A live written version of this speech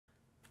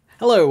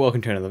Hello, welcome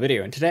to another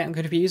video, and today I'm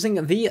going to be using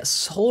the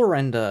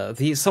Soulrender.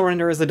 The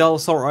Soulrender is a dual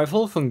assault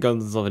rifle from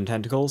Guns of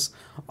Tentacles.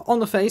 On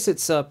the face,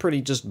 it's a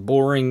pretty just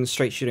boring,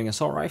 straight-shooting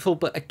assault rifle,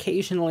 but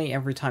occasionally,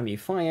 every time you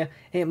fire,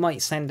 it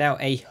might send out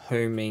a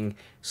homing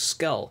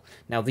skull.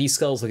 Now, these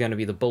skulls are going to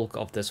be the bulk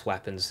of this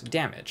weapon's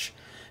damage.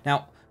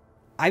 Now,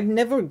 I've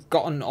never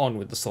gotten on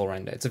with the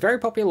Soulrender. It's a very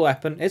popular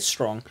weapon, it's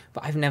strong,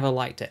 but I've never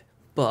liked it.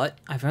 But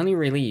I've only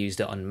really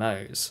used it on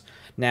Moes.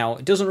 Now,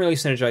 it doesn't really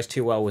synergize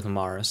too well with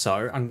Amara,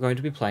 so I'm going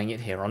to be playing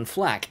it here on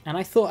Flak, and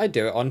I thought I'd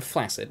do it on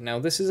Flaccid. Now,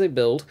 this is a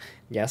build,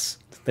 yes,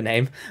 the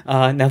name,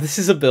 now this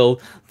is a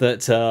build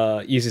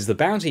that uses the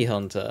Bounty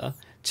Hunter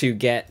to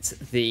get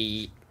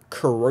the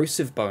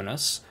corrosive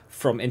bonus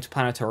from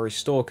Interplanetary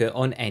Stalker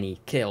on any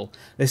kill.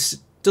 This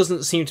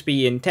doesn't seem to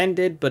be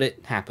intended, but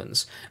it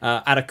happens.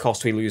 At a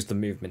cost, we lose the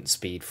movement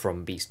speed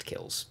from beast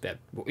kills. They're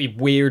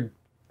weird,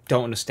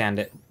 don't understand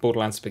it,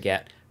 Borderlands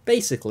spaghetti.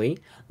 Basically,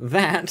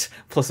 that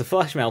plus a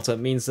flesh melter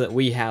means that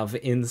we have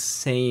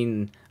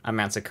insane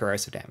amounts of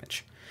corrosive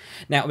damage.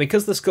 Now,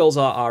 because the skulls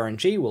are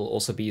RNG, we'll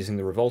also be using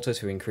the Revolter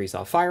to increase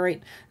our fire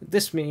rate.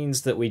 This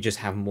means that we just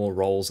have more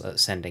rolls at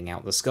sending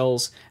out the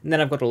skulls, and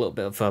then I've got a little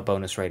bit of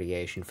bonus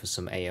radiation for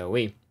some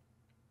AoE.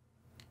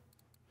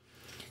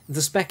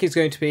 The spec is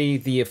going to be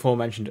the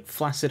aforementioned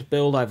Flaccid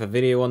build. I have a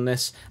video on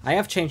this. I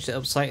have changed it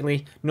up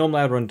slightly.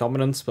 Normally I'd run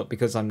Dominance, but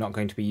because I'm not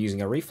going to be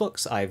using a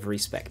Reflux, I've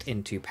respec'd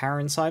into Power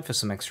Inside for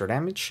some extra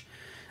damage.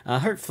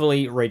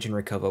 Hopefully Rage and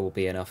Recover will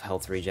be enough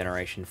health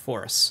regeneration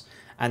for us.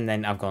 And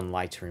then I've gone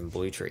lighter in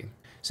Blue Tree.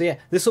 So yeah,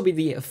 this will be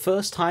the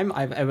first time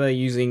I've ever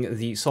using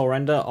the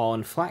Soulrender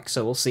on Flak,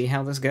 so we'll see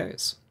how this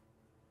goes.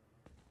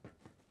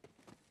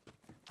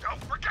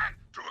 Don't forget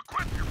to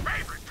equip your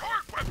favorite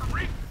torque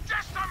weaponry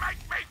just to make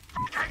me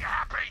fucking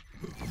happy!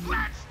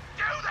 Let's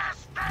do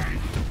this thing!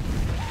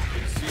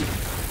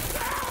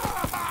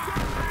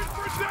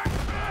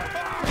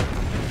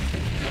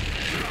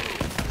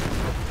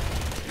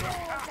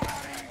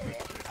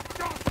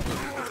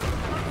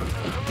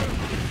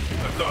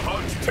 Let the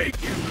hunt take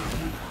you!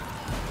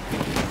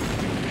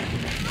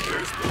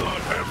 There's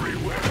blood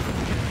everywhere!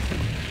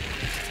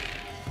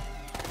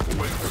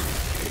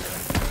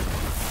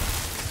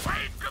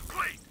 Wave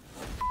complete!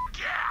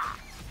 Yeah!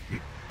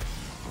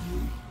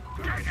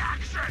 Take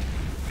action!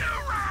 New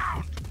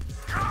round!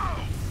 Go!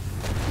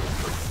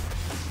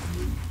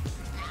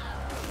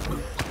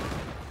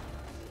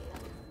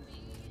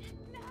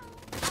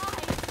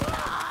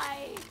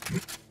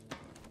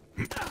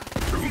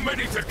 Too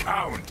many to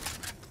count!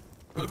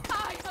 Good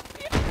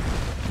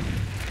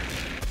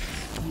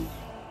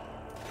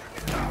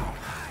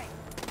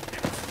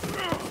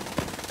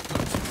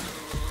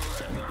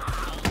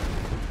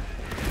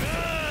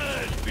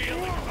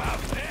feeling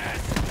about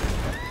this!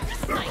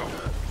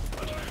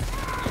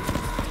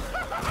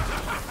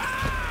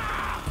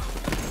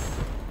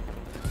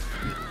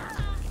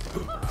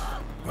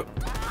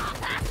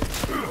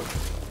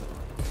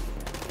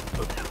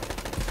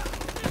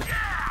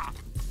 Yeah!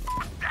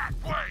 That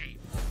way!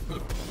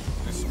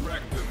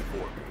 Distract them for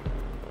me.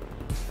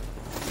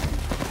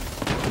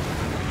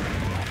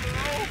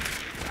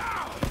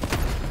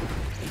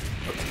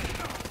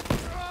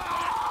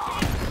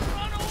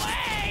 Run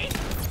away!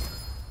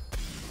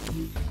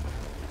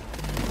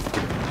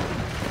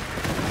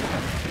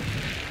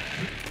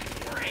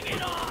 Bring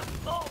it on,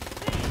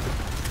 Bolty!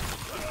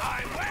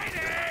 I'm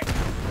waiting!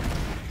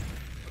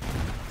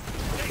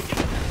 Take it!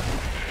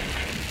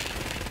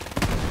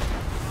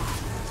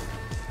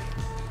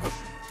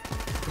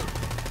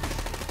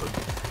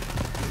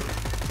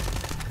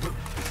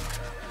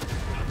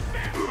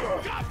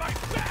 Got my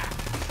back!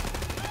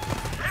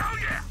 Hell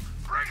yeah!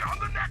 Bring on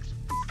the next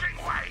fucking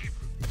wave!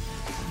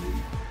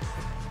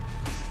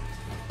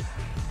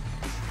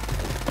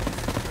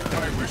 I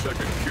wish I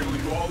could kill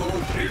you all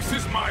over. This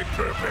is my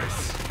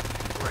purpose!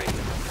 Bring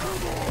the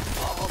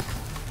Bulk!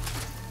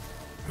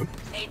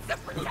 Needs some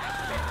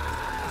protection!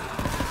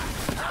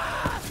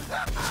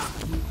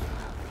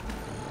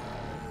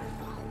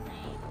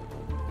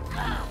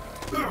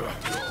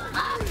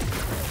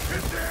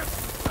 Hit this!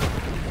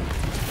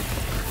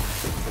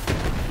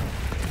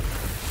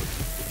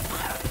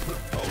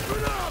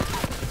 Open up!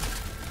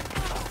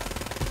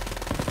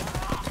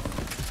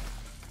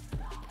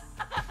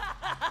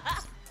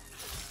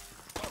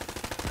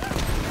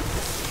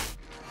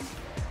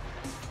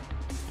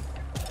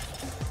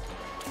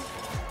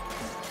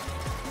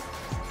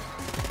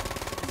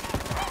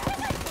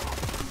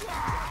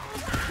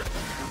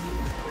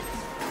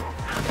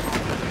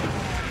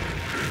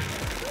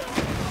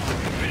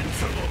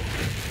 Invincible!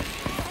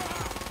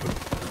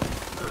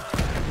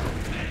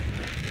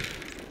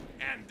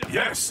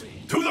 Yes,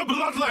 to the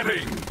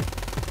bloodletting!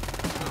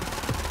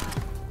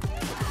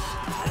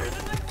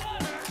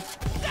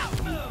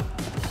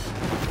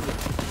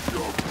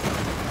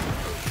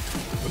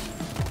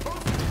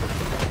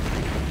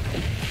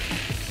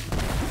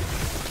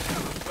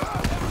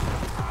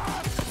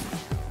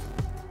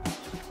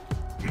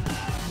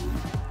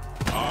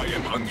 I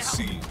am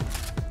unseen.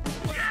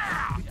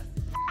 Yeah!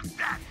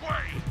 That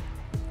way!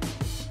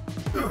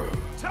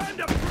 Time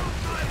to prove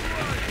my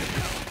worth!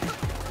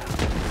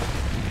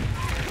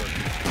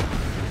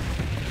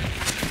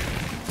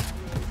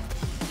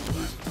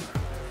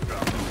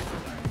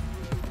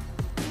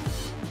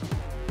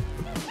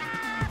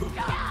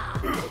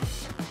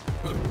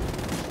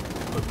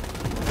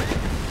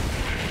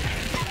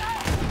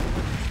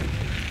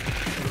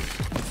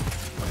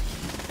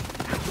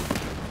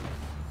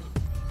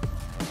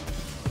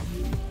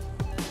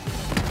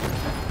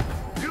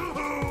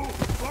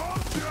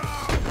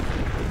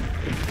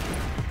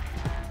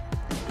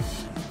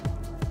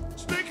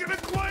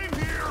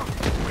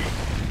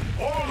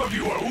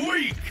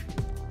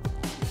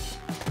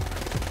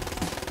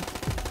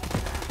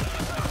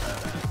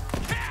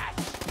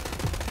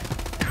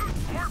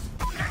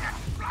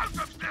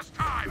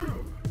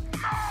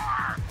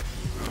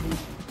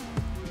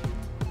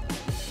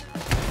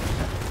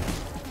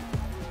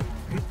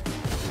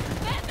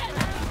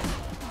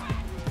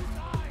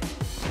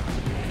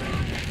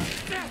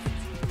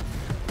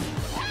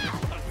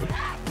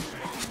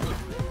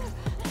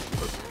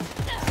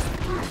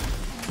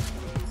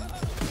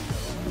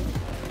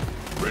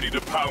 to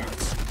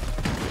pounce.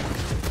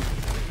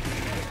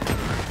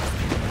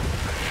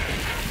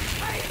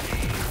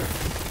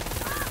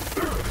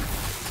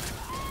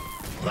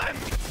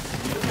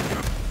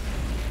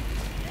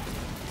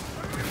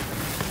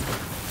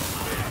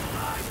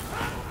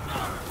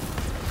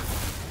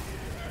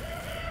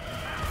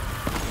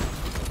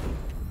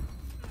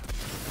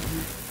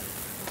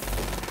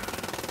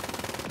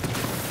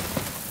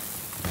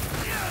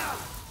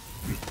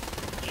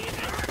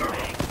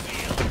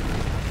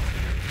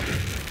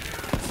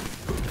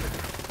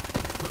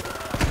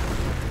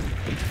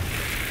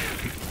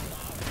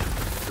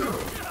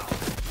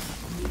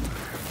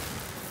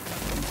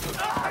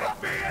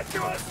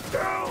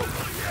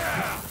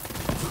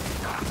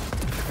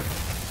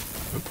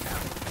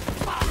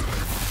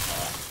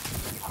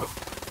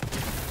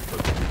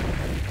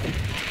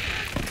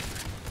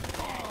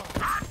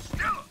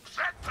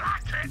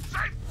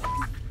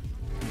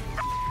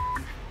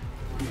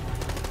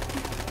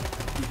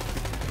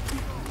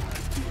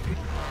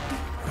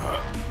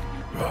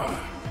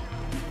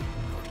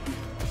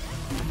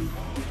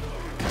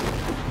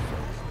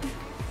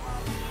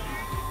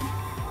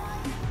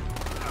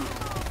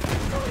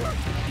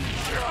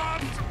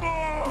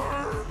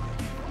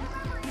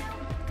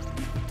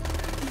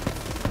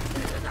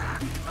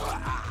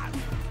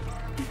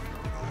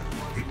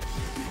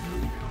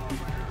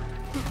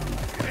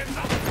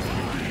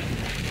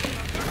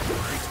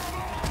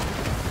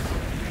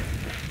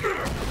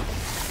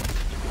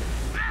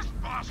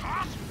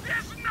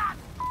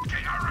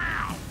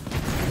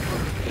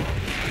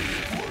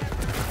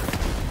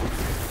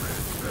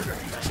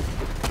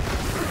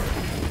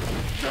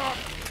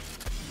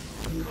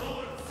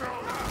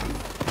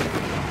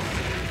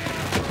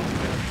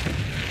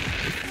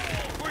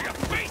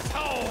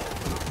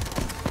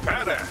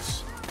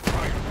 Badass.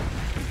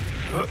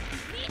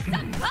 Need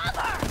some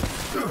cover!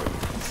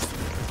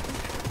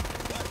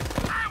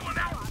 I will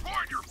now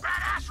record your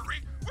badassery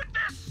with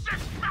this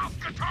six-mouth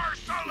guitar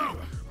solo.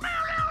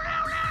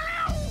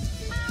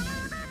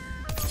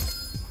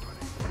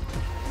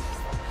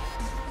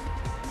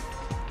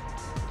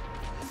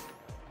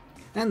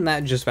 And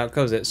that just about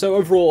covers it. So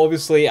overall,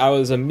 obviously, I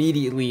was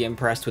immediately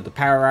impressed with the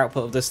power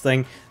output of this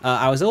thing.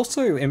 I was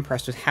also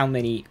impressed with how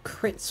many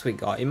crits we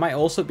got. It might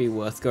also be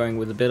worth going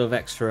with a bit of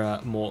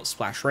extra more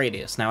splash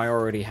radius. Now, I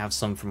already have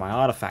some from my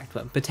artifact,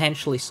 but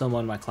potentially some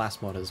on my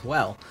class mod as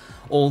well.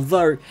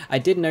 Although, I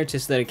did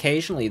notice that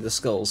occasionally the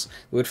skulls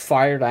would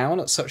fire down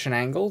at such an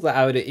angle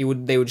that they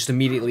would just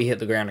immediately hit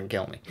the ground and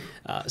kill me.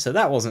 So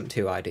that wasn't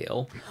too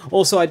ideal.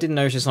 Also, I did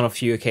notice on a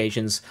few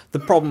occasions the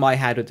problem I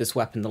had with this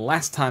weapon the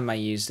last time I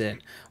used it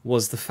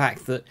was the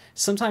fact that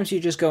sometimes you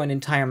just go an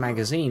entire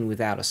magazine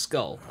without a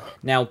skull.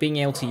 Now, being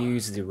able to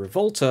use the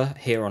revolter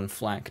here on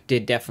Flak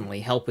did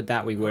definitely help with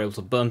that. We were able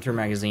to burn through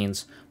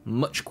magazines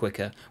much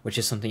quicker, which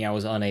is something I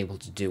was unable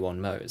to do on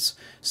Moze.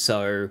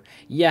 So,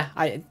 yeah,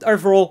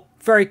 overall,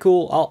 very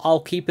cool.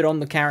 I'll keep it on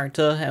the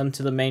character and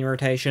to the main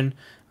rotation.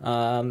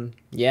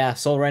 Yeah,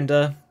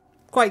 Soulrender,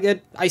 quite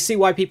good. I see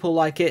why people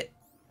like it.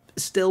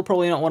 Still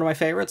probably not one of my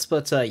favorites,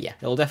 but yeah,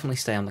 it'll definitely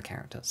stay on the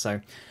character.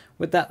 So,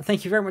 with that,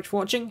 thank you very much for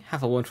watching.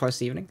 Have a wonderful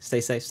evening. Stay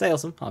safe, stay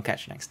awesome. I'll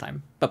catch you next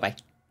time.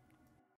 Bye-bye.